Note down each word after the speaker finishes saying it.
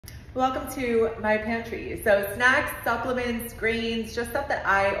Welcome to my pantry. So snacks, supplements, grains, just stuff that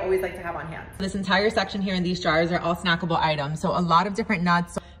I always like to have on hand. This entire section here in these jars are all snackable items. So a lot of different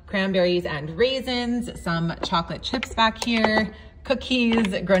nuts, cranberries and raisins, some chocolate chips back here, cookies,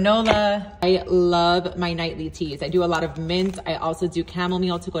 granola. I love my nightly teas. I do a lot of mint. I also do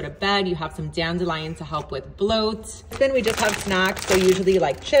chamomile to go to bed. You have some dandelion to help with bloat. Then we just have snacks. So usually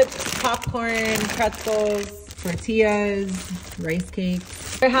like chips, popcorn, pretzels, tortillas, rice cakes.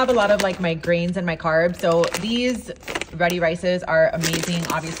 I have a lot of like my grains and my carbs. So these ready rices are amazing.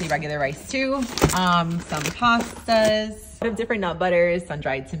 Obviously regular rice too. Some pastas, a lot of different nut butters,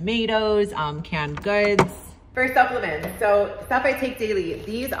 sun-dried tomatoes, canned goods. For supplements, so stuff I take daily.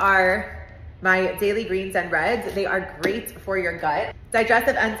 These are my daily greens and reds. They are great for your gut.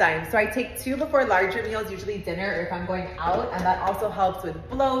 Digestive enzymes. So I take 2 before larger meals, usually dinner or if I'm going out, and that also helps with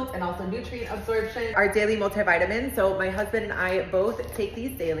bloat and also nutrient absorption. Our daily multivitamins. So my husband and I both take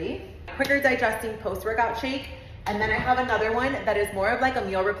these daily. Quicker digesting post-workout shake. And then I have another one that is more of like a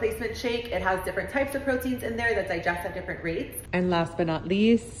meal replacement shake. It has different types of proteins in there that digest at different rates. And last but not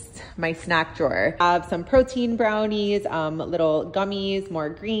least, my snack drawer. I have some protein brownies, little gummies, more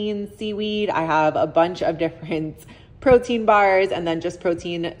greens, seaweed. I have a bunch of different protein bars and then just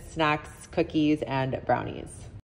protein snacks, cookies, and brownies.